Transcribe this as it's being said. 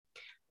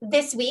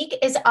This week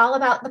is all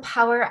about the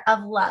power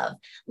of love.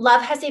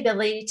 Love has the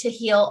ability to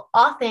heal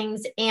all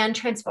things and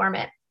transform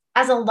it.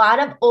 As a lot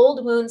of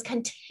old wounds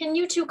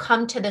continue to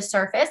come to the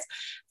surface,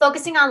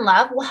 focusing on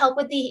love will help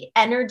with the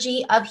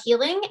energy of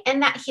healing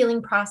and that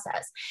healing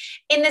process.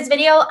 In this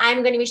video,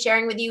 I'm going to be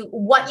sharing with you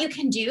what you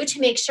can do to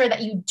make sure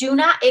that you do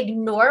not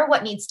ignore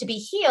what needs to be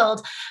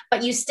healed,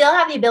 but you still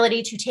have the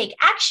ability to take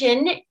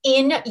action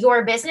in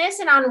your business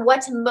and on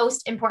what's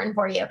most important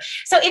for you.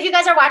 So if you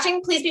guys are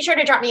watching, please be sure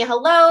to drop me a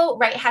hello,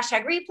 write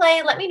hashtag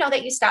replay. Let me know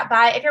that you stopped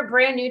by. If you're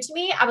brand new to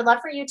me, I would love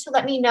for you to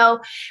let me know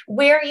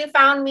where you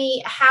found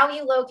me, how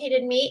you located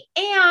me.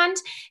 And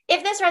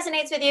if this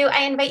resonates with you,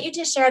 I invite you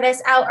to share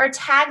this out or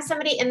tag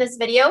somebody in this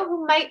video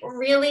who might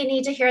really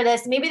need to hear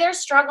this. Maybe they're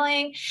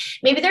struggling.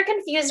 Maybe they're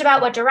confused about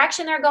what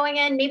direction they're going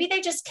in. Maybe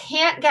they just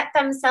can't get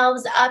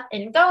themselves up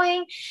and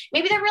going.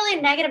 Maybe they're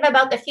really negative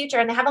about the future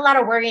and they have a lot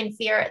of worry and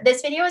fear.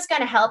 This video is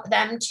going to help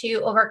them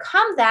to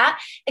overcome that,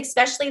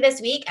 especially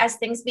this week as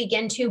things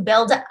begin to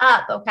build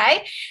up.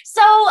 Okay,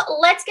 so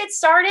let's get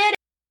started.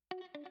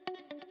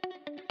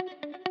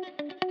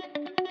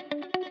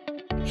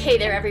 Hey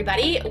there,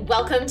 everybody.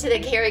 Welcome to the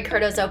Carrie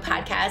Cardozo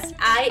podcast.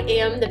 I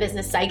am the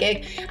business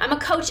psychic. I'm a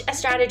coach, a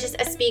strategist,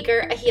 a speaker,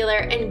 a healer,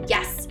 and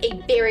yes, a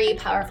very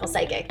powerful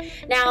psychic.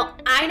 Now,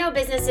 I know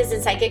businesses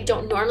and psychic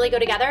don't normally go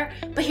together,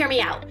 but hear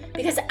me out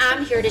because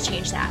I'm here to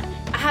change that.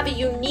 I have a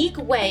unique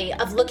way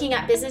of looking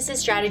at business's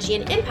strategy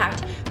and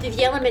impact through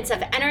the elements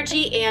of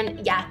energy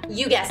and, yeah,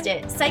 you guessed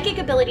it, psychic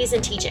abilities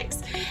and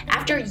teachings.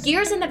 After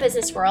years in the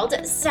business world,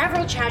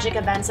 several tragic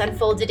events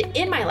unfolded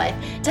in my life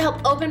to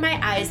help open my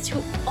eyes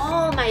to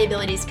all my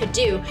abilities could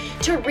do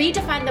to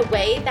redefine the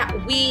way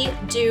that we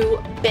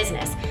do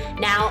business.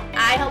 Now,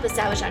 I help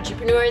established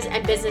entrepreneurs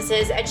and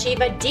businesses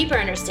achieve a deeper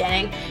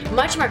understanding,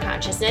 much more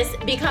consciousness,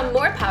 become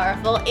more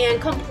powerful,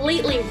 and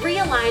completely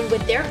realign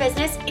with their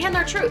business and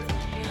their truth.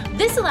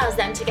 This allows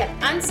them to get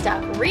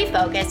unstuck,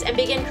 refocused, and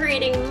begin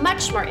creating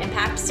much more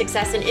impact,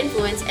 success, and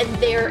influence in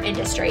their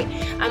industry.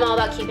 I'm all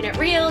about keeping it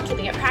real,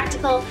 keeping it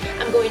practical.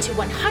 I'm going to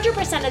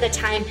 100% of the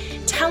time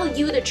tell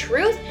you the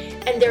truth,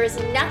 and there is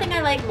nothing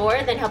I like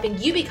more than helping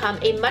you become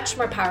a much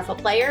more powerful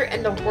player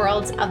in the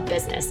world of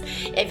business.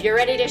 If you're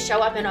ready to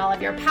show up in all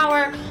of your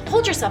power,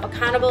 hold yourself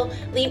accountable,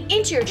 lean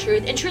into your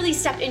truth, and truly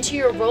step into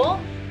your role,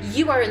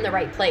 you are in the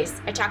right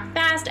place. I talk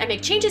fast, I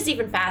make changes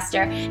even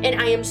faster,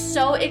 and I am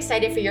so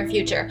excited for your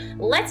future.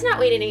 Let's not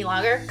wait any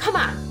longer. Come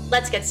on,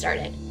 let's get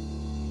started.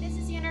 This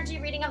is the energy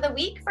reading of the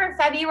week for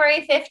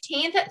February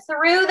 15th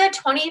through the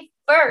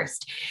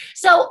 21st.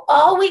 So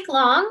all week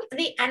long,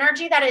 the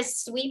energy that is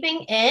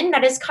sweeping in,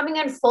 that is coming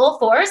in full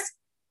force,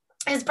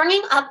 is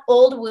bringing up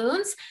old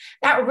wounds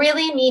that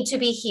really need to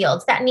be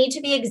healed, that need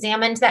to be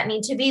examined, that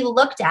need to be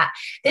looked at.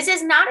 This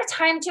is not a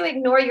time to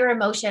ignore your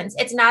emotions.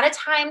 It's not a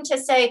time to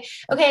say,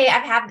 okay,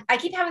 I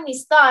keep having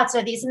these thoughts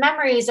or these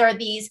memories or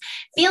these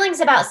feelings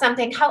about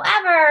something.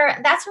 However,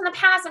 that's from the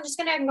past. I'm just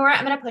going to ignore it.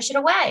 I'm going to push it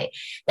away.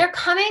 They're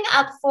coming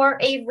up for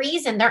a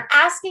reason. They're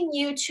asking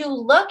you to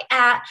look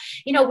at,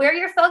 where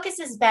your focus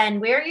has been,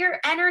 where your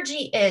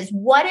energy is,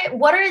 what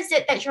is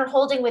it that you're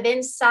holding within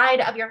inside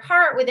of your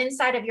heart, within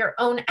inside of your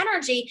own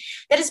energy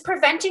that is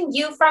preventing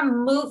you from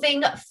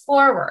moving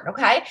forward.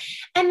 Okay.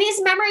 And these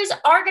memories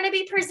are going to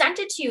be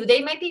presented to you. They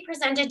might be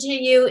presented to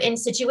you in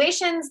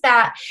situations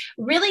that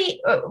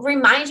really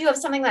remind you of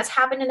something that's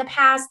happened in the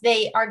past.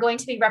 They are going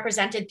to be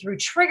represented through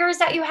triggers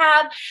that you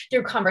have,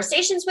 through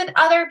conversations with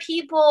other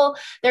people.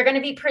 They're going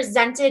to be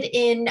presented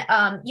in,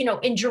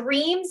 in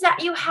dreams that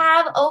you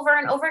have over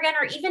and over again,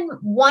 or even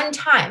one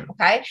time.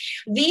 Okay.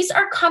 These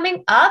are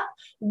coming up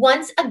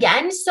once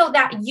again so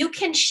that you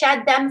can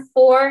shed them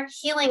for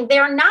healing.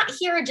 They're not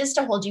here just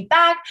to hold you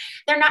back.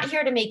 They're not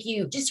here to make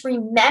you just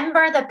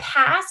remember the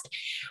past.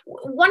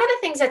 One of the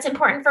things that's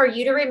important for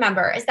you to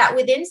remember is that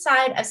within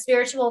inside of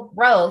spiritual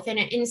growth and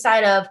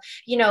inside of,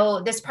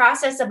 this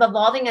process of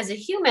evolving as a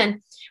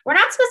human, we're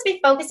not supposed to be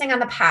focusing on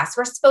the past.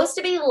 We're supposed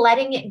to be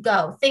letting it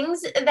go.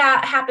 Things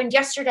that happened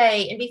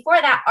yesterday and before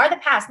that are the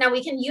past. Now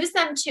we can use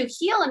them to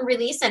heal and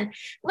release and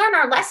learn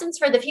our lessons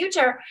for the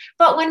future.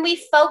 But when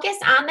we focus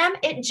on them,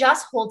 it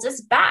just holds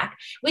us back.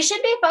 We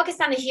should be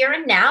focused on the here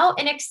and now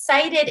and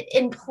excited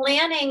in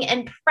planning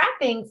and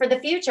prepping for the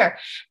future.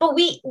 But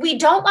we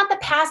don't want the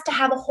past to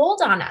have a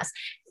hold on us.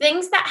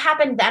 Things that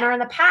happened then are in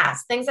the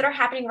past. Things that are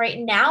happening right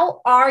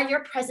now are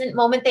your present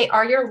moment. They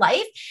are your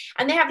life,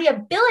 and they have the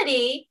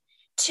ability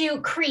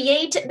to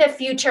create the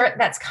future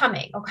that's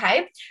coming.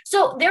 Okay.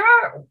 So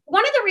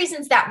one of the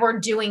reasons that we're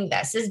doing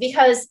this is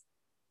because,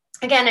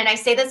 again, and I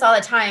say this all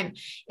the time,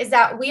 is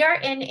that we are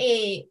in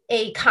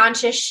a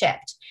conscious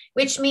shift,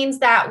 which means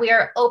that we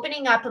are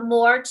opening up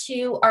more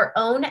to our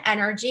own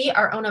energy,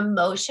 our own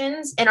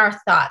emotions, and our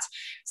thoughts.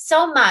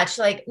 So much,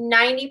 like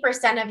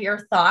 90% of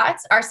your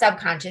thoughts are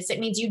subconscious. It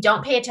means you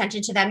don't pay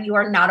attention to them. You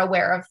are not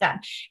aware of them.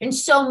 And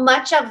so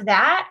much of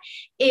that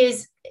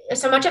is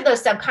so much of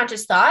those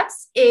subconscious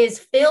thoughts is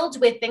filled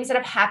with things that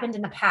have happened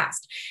in the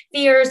past,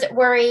 fears,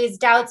 worries,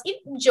 doubts,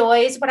 even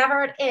joys,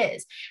 whatever it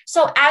is.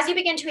 So as you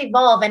begin to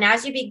evolve and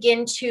as you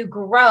begin to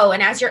grow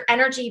and as your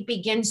energy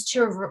begins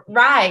to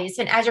rise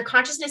and as your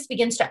consciousness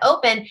begins to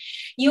open,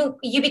 you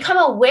become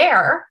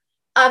aware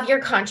of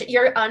your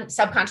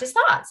subconscious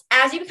thoughts.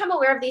 As you become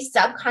aware of these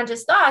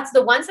subconscious thoughts,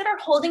 the ones that are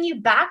holding you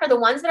back or the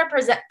ones that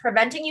are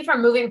preventing you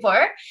from moving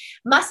forward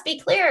must be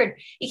cleared.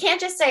 You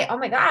can't just say, oh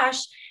my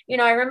gosh,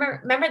 I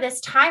remember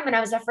this time when I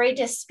was afraid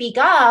to speak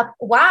up.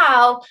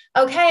 Wow.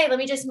 Okay. Let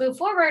me just move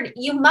forward.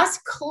 You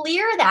must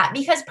clear that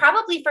because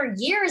probably for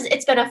years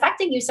it's been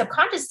affecting you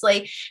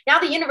subconsciously. Now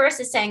the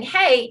universe is saying,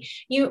 hey,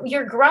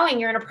 you're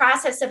growing. You're in a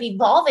process of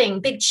evolving.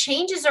 Big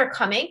changes are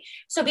coming.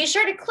 So be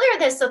sure to clear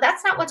this. So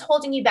that's not what's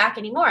holding you back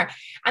anymore.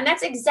 And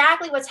that's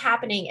exactly what's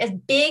happening as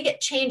big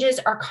changes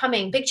are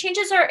coming. Big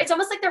changes it's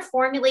almost like they're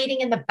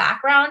formulating in the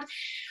background.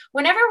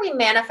 Whenever we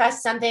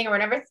manifest something or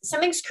whenever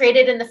something's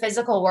created in the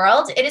physical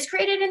world, it is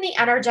created in the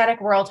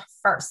energetic world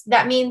first.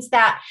 That means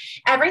that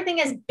everything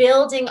is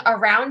building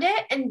around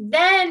it and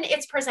then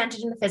it's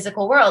presented in the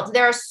physical world.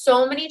 There are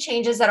so many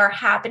changes that are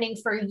happening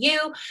for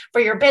you, for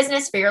your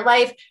business, for your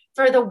life,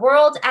 for the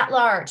world at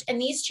large.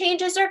 And these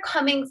changes are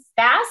coming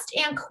fast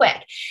and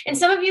quick. And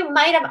some of you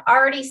might have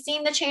already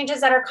seen the changes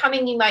that are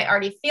coming. You might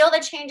already feel the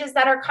changes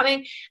that are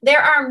coming.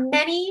 There are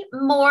many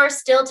more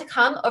still to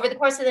come over the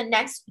course of the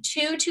next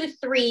 2 to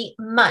 3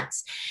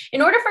 months.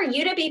 In order for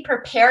you to be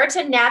prepared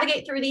to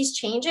navigate through these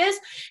changes,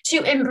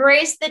 to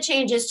embrace the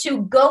changes,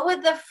 to go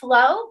with the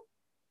flow,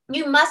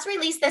 you must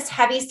release this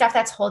heavy stuff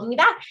that's holding you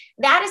back.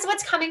 That is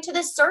what's coming to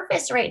the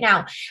surface right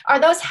now,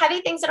 are those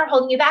heavy things that are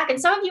holding you back. And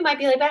some of you might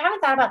be like, but I haven't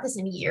thought about this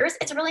in years.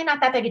 It's really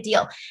not that big a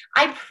deal.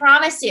 I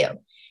promise you,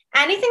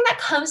 anything that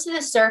comes to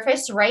the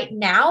surface right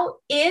now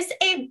is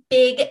a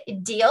big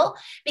deal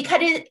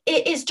because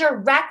it is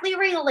directly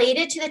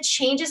related to the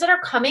changes that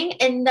are coming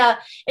in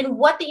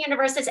what the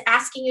universe is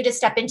asking you to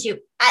step into.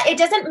 It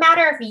doesn't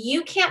matter if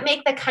you can't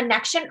make the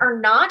connection or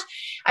not.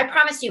 I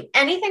promise you,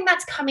 anything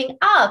that's coming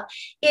up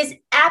is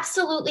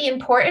absolutely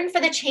important for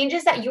the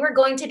changes that you are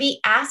going to be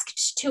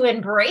asked to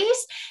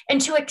embrace and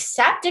to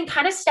accept and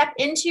kind of step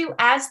into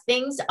as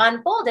things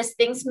unfold, as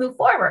things move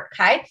forward.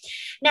 Okay.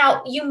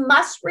 Now you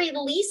must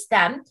release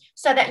them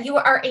so that you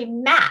are a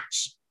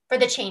match for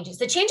the changes.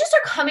 The changes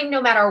are coming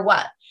no matter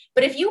what.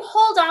 But if you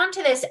hold on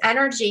to this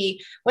energy,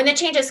 when the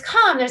changes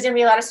come, there's going to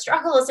be a lot of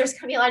struggles. There's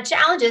going to be a lot of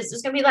challenges.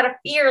 There's going to be a lot of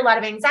fear, a lot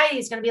of anxiety.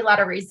 There's going to be a lot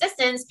of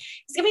resistance.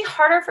 It's going to be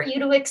harder for you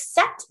to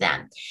accept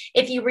them.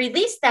 If you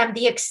release them,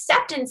 the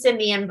acceptance and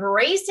the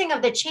embracing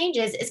of the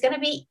changes is going to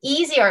be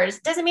easier. It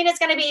doesn't mean it's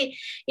going to be,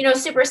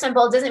 super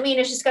simple. It doesn't mean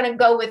it's just going to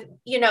go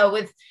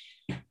with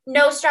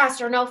no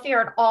stress or no fear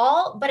at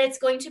all, but it's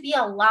going to be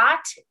a lot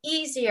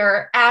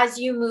easier as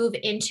you move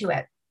into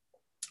it.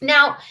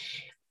 Now,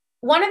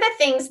 one of the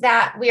things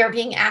that we are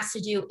being asked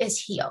to do is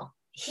heal.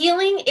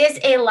 Healing is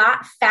a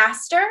lot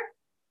faster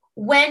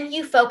when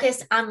you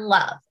focus on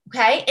love.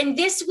 Okay. And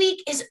this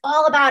week is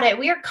all about it.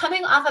 We are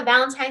coming off of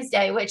Valentine's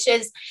Day, which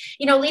is,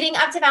 leading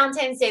up to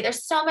Valentine's Day,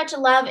 there's so much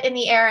love in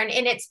the air. And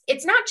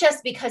it's not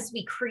just because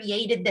we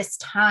created this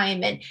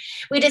time and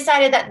we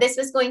decided that this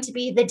was going to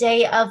be the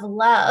day of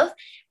love,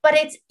 but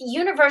it's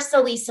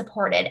universally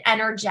supported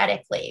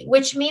energetically,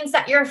 which means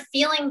that you're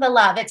feeling the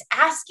love. It's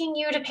asking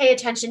you to pay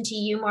attention to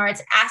you more.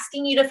 It's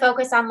asking you to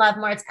focus on love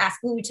more. It's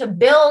asking you to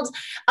build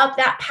up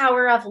that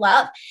power of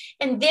love.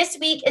 And this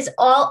week is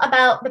all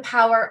about the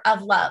power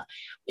of love.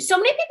 So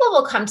many people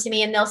will come to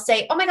me and they'll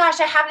say, oh my gosh,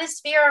 I have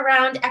this fear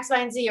around X, Y,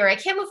 and Z, or I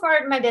can't move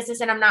forward in my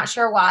business and I'm not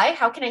sure why.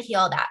 How can I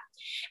heal that?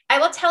 I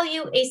will tell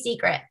you a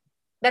secret.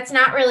 That's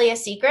not really a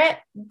secret,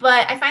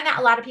 but I find that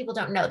a lot of people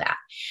don't know that.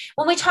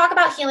 When we talk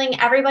about healing,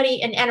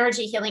 everybody and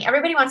energy healing,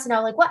 everybody wants to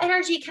know, like, what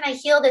energy can I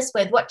heal this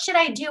with? What should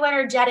I do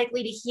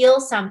energetically to heal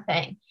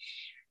something?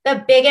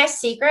 The biggest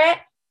secret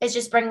is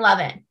just bring love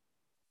in.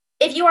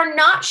 If you are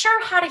not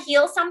sure how to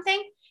heal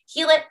something,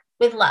 heal it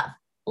with love.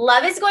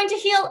 Love is going to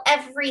heal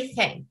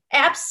everything,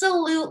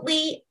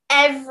 absolutely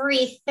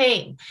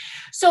everything.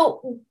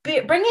 So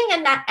bringing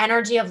in that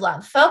energy of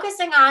love,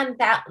 focusing on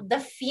the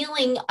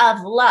feeling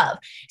of love,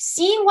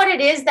 seeing what it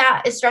is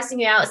that is stressing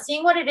you out,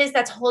 seeing what it is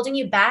that's holding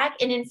you back,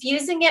 and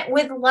infusing it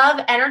with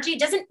love energy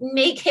doesn't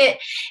make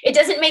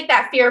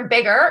that fear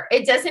bigger.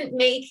 It doesn't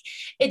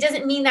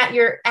mean that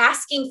you're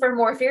asking for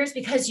more fears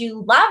because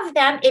you love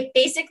them. It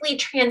basically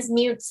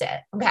transmutes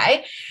it.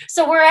 Okay.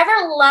 So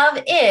wherever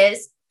love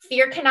is,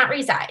 fear cannot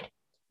reside.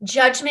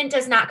 Judgment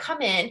does not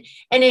come in,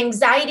 and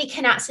anxiety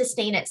cannot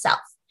sustain itself.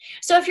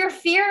 So if you're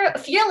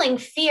feeling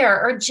fear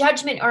or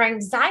judgment or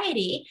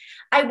anxiety,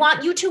 I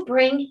want you to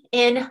bring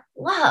in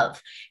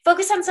love.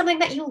 Focus on something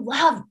that you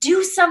love.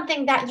 Do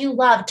something that you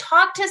love.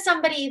 Talk to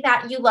somebody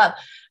that you love.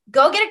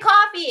 Go get a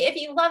coffee if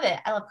you love it.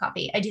 I love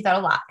coffee. I do that a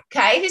lot.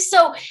 Okay.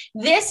 So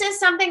this is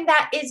something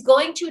that is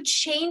going to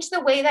change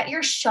the way that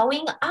you're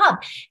showing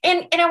up.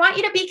 And I want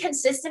you to be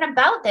consistent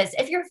about this.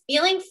 If you're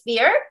feeling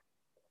fear,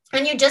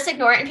 and you just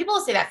ignore it. And people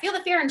will say that, feel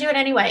the fear and do it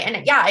anyway.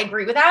 And yeah, I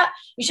agree with that.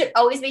 You should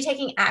always be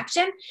taking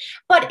action.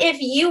 But if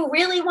you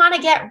really want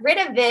to get rid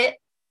of it,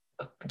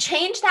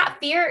 change that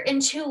fear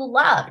into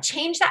love,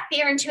 change that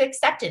fear into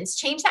acceptance,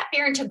 change that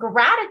fear into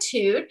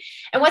gratitude.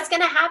 And what's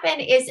going to happen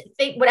is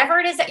whatever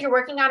it is that you're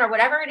working on or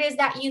whatever it is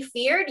that you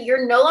feared,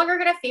 you're no longer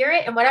going to fear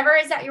it. And whatever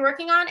it is that you're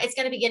working on, it's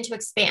going to begin to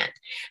expand.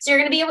 So you're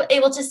going to be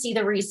able to see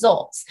the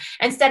results.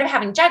 Instead of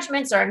having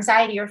judgments or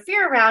anxiety or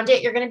fear around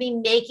it, you're going to be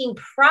making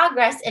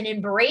progress and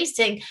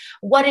embracing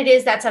what it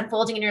is that's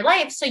unfolding in your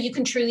life so you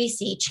can truly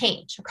see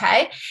change.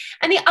 Okay.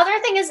 And the other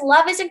thing is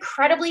love is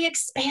incredibly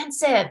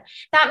expansive.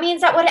 That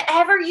means that whatever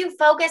you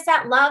focus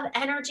that love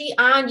energy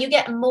on, you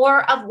get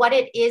more of what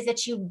it is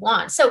that you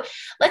want. So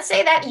let's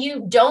say that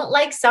you don't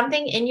like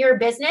something in your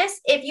business.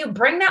 If you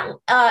bring that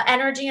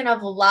energy and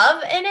of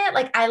love in it,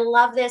 like I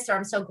love this, or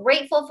I'm so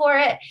grateful for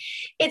it,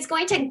 it's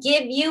going to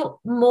give you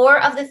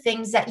more of the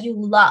things that you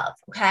love.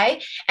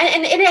 Okay.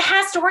 And it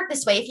has to work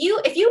this way.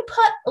 If you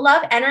put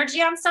love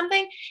energy on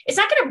something, it's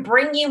not going to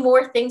bring you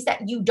more things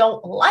that you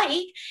don't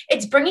like.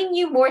 It's bringing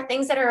you more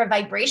things that are a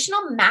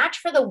vibrational match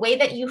for the way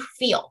that you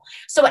feel.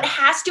 So it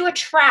has to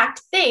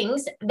attract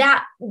things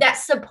that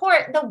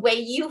support the way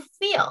you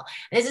feel.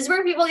 This is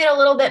where people get a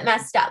little bit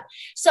messed up.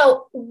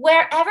 So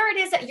wherever it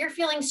is that you're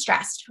feeling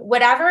stressed,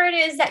 whatever it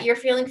is that you're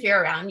feeling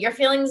fear around, you're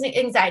feeling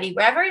anxiety,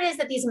 wherever it is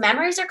that these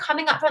memories are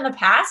coming up from the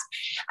past,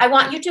 I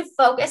want you to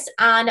focus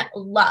on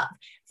love.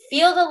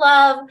 Feel the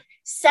love.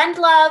 Send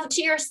love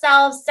to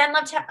yourself, send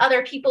love to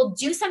other people,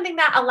 do something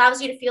that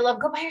allows you to feel love.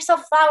 Go buy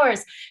yourself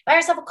flowers, buy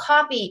yourself a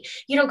coffee,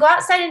 go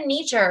outside in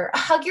nature,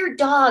 hug your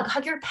dog,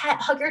 hug your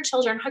pet, hug your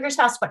children, hug your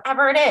spouse,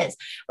 whatever it is,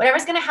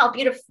 whatever's going to help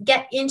you to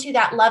get into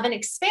that love and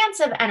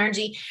expansive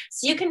energy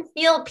so you can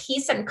feel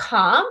peace and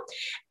calm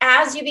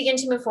as you begin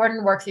to move forward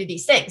and work through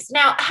these things.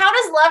 Now, how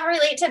does love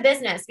relate to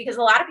business? Because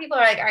a lot of people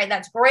are like, all right,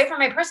 that's great for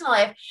my personal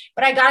life,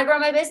 but I got to grow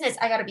my business.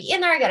 I got to be in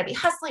there. I got to be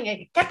hustling.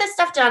 I get this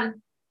stuff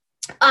done.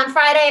 On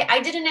Friday, I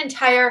did an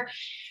entire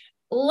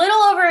little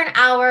over an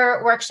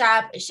hour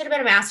workshop. It should have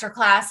been a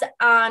masterclass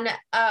on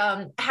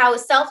how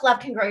self-love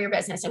can grow your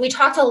business. And we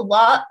talked a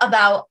lot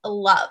about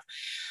love.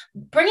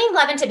 Bringing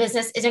love into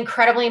business is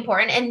incredibly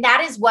important. And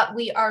that is what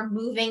we are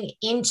moving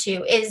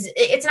into.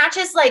 It's not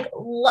just like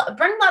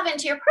bring love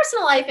into your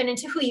personal life and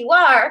into who you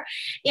are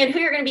and who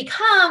you're going to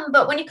become.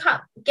 But when you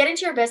get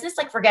into your business,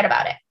 like forget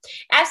about it.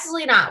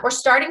 Absolutely not. We're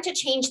starting to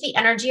change the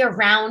energy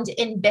around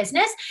in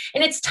business.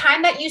 And it's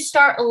time that you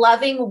start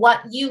loving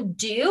what you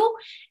do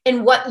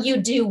and what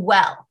you do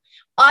well.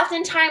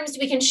 Oftentimes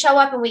we can show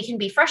up and we can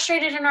be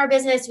frustrated in our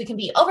business. We can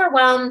be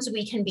overwhelmed.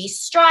 We can be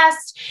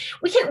stressed.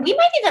 We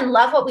might even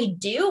love what we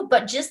do,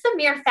 but just the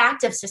mere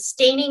fact of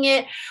sustaining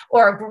it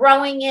or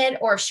growing it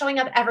or showing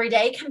up every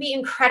day can be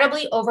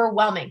incredibly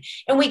overwhelming.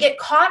 And we get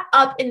caught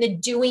up in the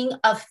doing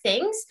of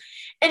things.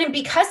 And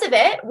because of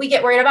it, we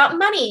get worried about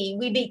money.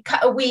 We get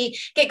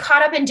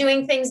caught up in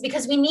doing things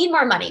because we need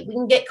more money. We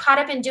can get caught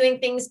up in doing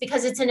things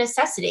because it's a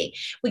necessity.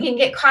 We can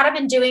get caught up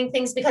in doing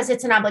things because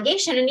it's an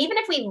obligation. And even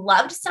if we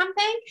loved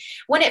something,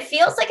 when it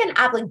feels like an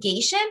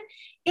obligation,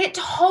 it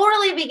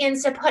totally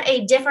begins to put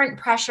a different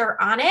pressure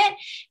on it.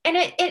 And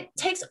it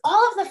takes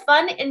all of the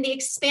fun and the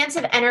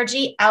expansive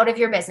energy out of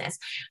your business.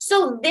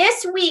 So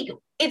this week,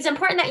 it's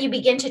important that you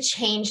begin to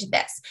change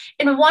this.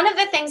 And one of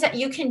the things that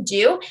you can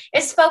do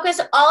is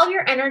focus all of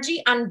your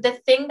energy on the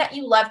thing that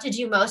you love to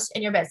do most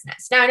in your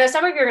business. Now, I know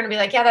some of you are going to be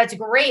like, yeah, that's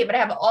great, but I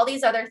have all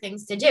these other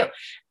things to do.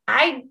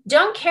 I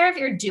don't care if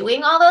you're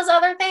doing all those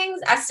other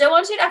things. I still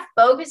want you to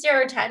focus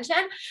your attention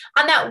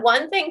on that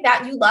one thing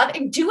that you love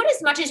and do it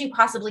as much as you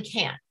possibly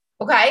can.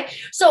 Okay.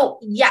 So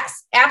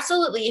yes,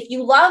 absolutely. If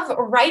you love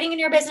writing in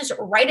your business,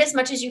 write as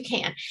much as you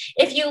can.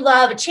 If you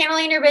love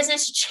channeling in your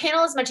business,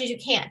 channel as much as you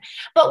can.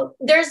 But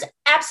there's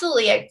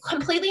absolutely, I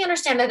completely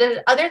understand that there's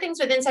other things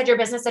within inside your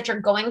business that you're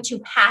going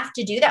to have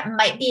to do that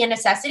might be a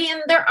necessity.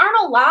 And there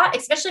aren't a lot,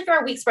 especially for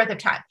a week's worth of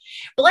time.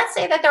 But let's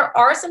say that there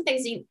are some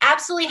things that you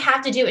absolutely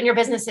have to do in your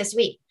business this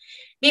week.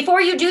 Before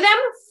you do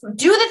them,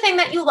 do the thing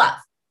that you love.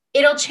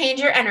 It'll change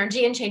your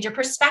energy and change your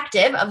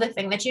perspective of the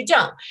thing that you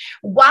don't.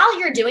 While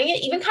you're doing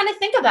it, even kind of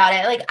think about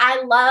it. Like,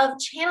 I love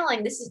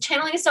channeling.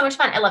 Channeling is so much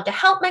fun. I love to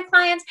help my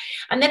clients.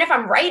 And then if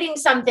I'm writing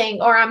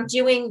something or I'm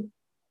doing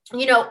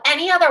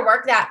any other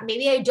work that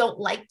maybe I don't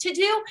like to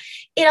do,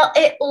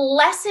 it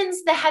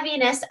lessens the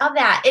heaviness of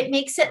that. It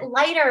makes it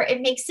lighter.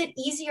 It makes it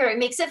easier. It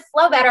makes it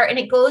flow better, and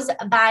it goes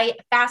by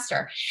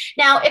faster.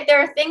 Now, if there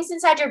are things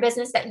inside your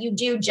business that you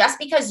do just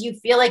because you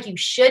feel like you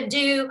should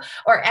do,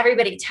 or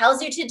everybody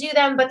tells you to do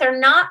them, but they're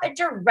not a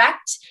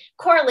direct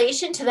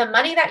correlation to the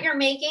money that you're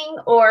making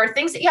or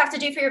things that you have to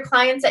do for your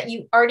clients that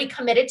you already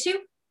committed to,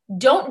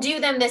 don't do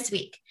them this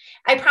week.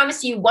 I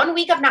promise you, 1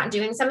 week of not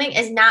doing something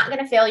is not going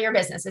to fail your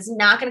business. It's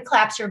not going to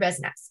collapse your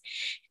business.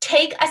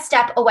 take a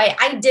step away.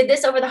 I did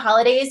this over the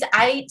holidays.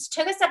 I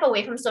took a step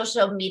away from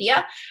social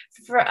media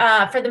for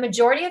the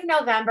majority of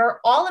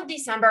November, all of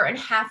December, and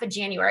half of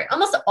January,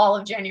 almost all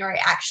of January,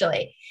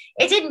 actually.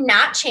 It did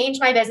not change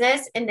my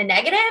business in the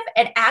negative.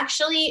 It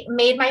actually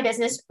made my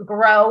business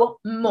grow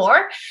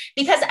more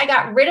because I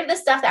got rid of the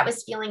stuff that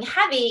was feeling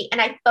heavy and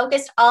I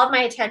focused all of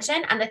my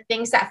attention on the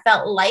things that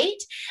felt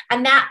light,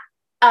 and that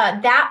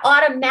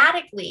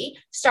automatically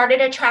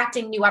started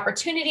attracting new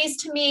opportunities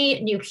to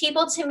me, new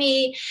people to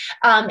me.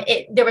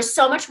 There was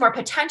so much more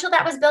potential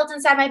that was built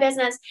inside my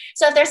business.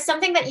 So if there's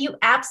something that you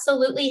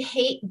absolutely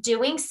hate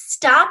doing,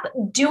 stop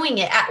doing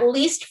it, at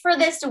least for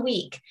this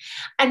week,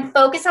 and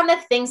focus on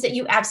the things that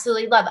you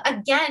absolutely love.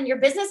 Again, your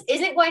business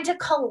isn't going to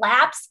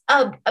collapse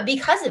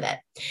because of it.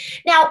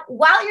 Now,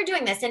 while you're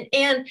doing this,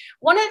 and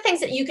one of the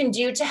things that you can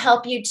do to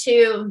help you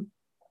to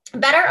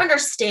better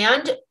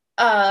understand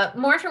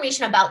more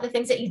information about the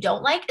things that you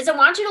don't like is I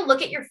want you to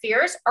look at your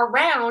fears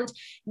around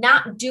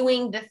not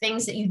doing the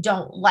things that you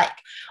don't like.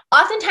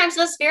 Oftentimes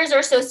those fears are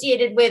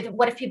associated with,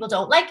 what if people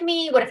don't like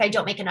me? What if I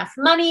don't make enough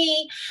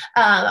money?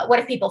 What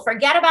if people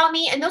forget about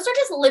me? And those are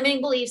just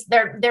limiting beliefs.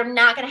 They're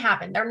not going to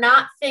happen. They're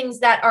not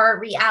things that are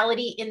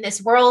reality in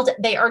this world.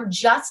 They are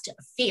just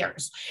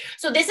fears.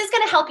 So this is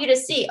going to help you to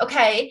see,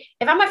 okay,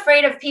 if I'm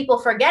afraid of people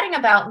forgetting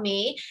about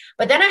me,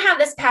 but then I have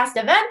this past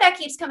event that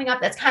keeps coming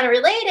up that's kind of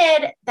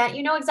related, that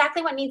you know exactly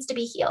what needs to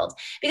be healed.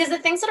 Because the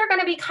things that are going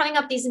to be coming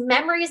up, these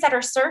memories that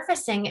are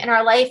surfacing in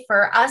our life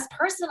for us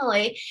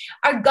personally,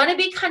 are going to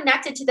be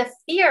connected to the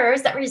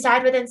fears that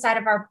reside within inside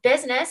of our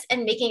business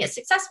and making it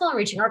successful and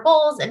reaching our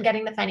goals and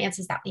getting the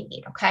finances that we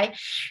need. Okay.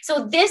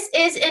 So this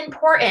is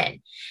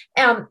important.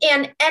 And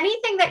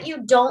anything that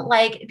you don't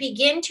like,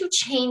 begin to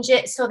change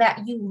it so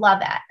that you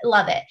love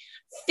it.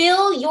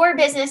 Fill your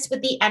business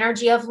with the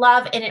energy of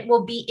love, and it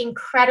will be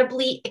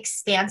incredibly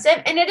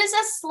expansive. And it is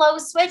a slow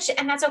switch,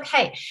 and that's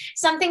okay.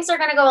 Some things are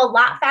going to go a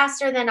lot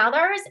faster than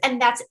others,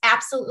 and that's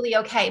absolutely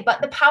okay.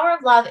 But the power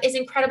of love is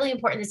incredibly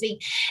important this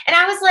week. And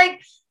I was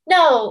like,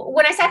 no,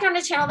 when I sat down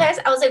to channel this,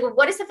 I was like, well,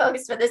 what is the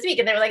focus for this week?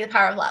 And they were like, the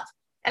power of love.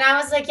 And I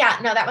was like, yeah,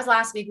 no, that was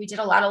last week. We did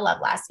a lot of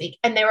love last week.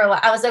 And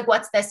I was like,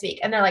 what's this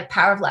week? And they're like,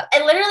 power of love.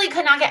 I literally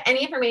could not get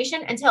any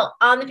information until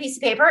on the piece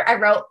of paper, I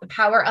wrote the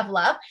power of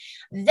love.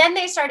 Then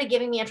they started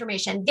giving me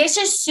information. This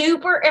is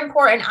super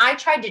important. I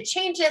tried to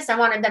change this. I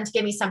wanted them to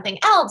give me something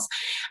else.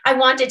 I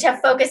wanted to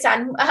focus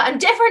on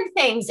different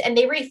things, and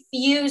they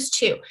refused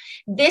to.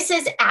 This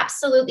is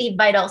absolutely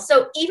vital.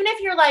 So even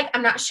if you're like,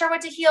 I'm not sure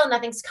what to heal,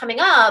 nothing's coming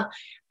up,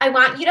 I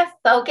want you to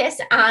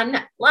focus on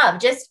love.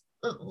 Just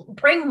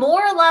bring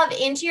more love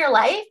into your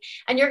life,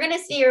 and you're going to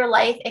see your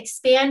life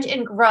expand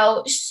and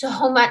grow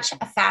so much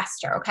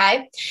faster.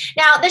 Okay.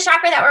 Now, the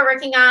chakra that we're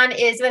working on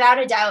is, without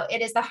a doubt,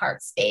 it is the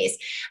heart space,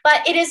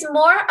 but it is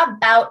more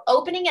about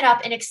opening it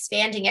up and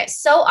expanding it.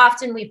 So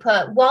often we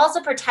put walls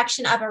of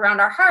protection up around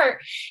our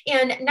heart.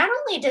 And not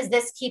only does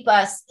this keep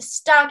us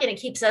stuck, and it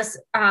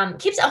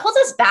holds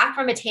us back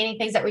from attaining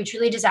things that we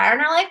truly desire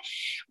in our life,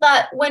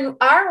 but when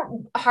our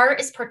heart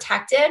is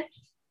protected,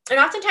 and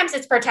oftentimes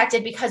it's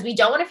protected because we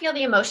don't want to feel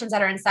the emotions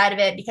that are inside of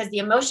it, because the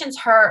emotions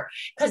hurt,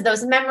 because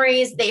those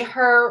memories, they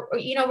hurt.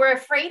 We're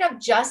afraid of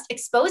just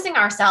exposing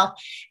ourselves.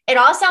 It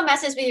also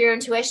messes with your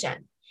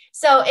intuition.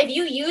 So if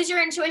you use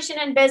your intuition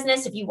in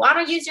business, if you want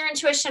to use your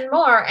intuition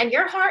more, and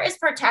your heart is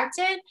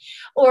protected,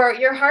 or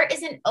your heart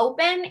isn't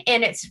open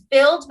and it's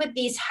filled with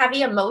these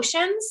heavy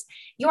emotions,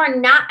 you are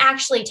not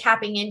actually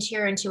tapping into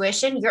your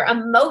intuition. Your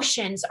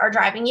emotions are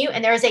driving you,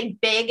 and there's a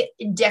big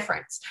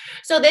difference.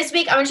 So this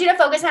week, I want you to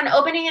focus on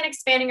opening and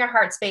expanding your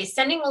heart space,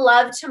 sending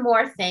love to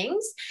more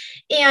things,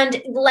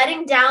 and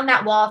letting down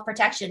that wall of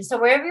protection. So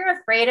wherever you're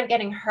afraid of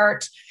getting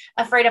hurt,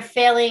 afraid of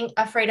failing,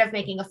 afraid of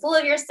making a fool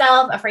of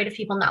yourself, afraid of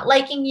people not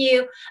liking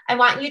you, I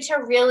want you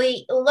to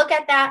really look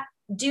at that,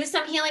 do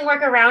some healing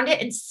work around it,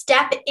 and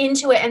step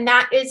into it. And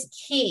that is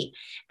key.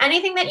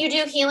 Anything that you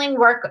do healing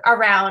work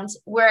around,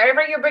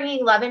 wherever you're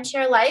bringing love into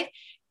your life,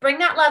 bring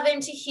that love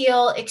in to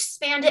heal,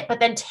 expand it, but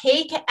then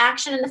take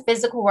action in the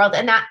physical world.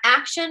 And that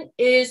action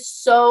is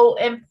so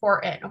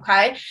important,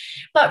 okay?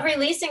 But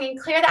releasing and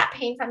clear that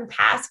pain from the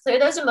past, clear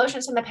those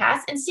emotions from the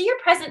past, and see your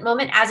present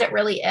moment as it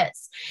really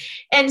is.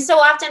 And so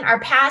often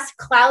our past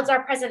clouds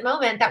our present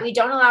moment, that we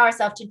don't allow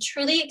ourselves to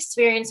truly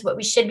experience what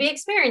we should be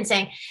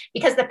experiencing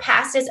because the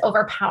past is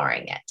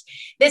overpowering it.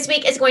 This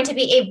week is going to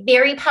be a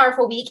very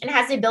powerful week and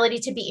has the ability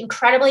to be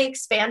incredibly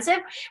expansive,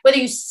 whether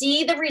you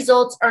see the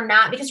results or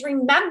not, because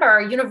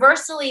remember,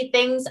 universally,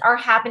 things are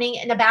happening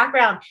in the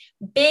background.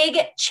 Big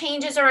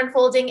changes are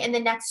unfolding in the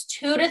next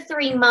 2 to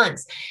 3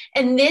 months.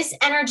 And this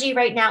energy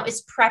right now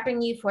is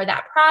prepping you for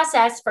that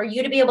process, for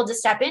you to be able to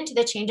step into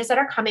the changes that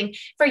are coming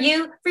for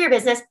you, for your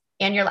business,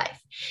 and your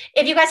life.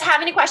 If you guys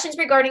have any questions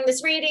regarding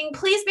this reading,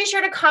 please be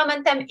sure to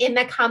comment them in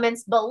the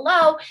comments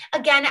below.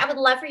 Again, I would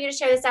love for you to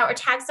share this out or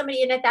tag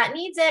somebody in it that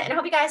needs it. And I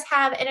hope you guys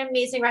have an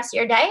amazing rest of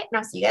your day. And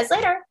I'll see you guys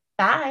later.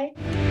 Bye.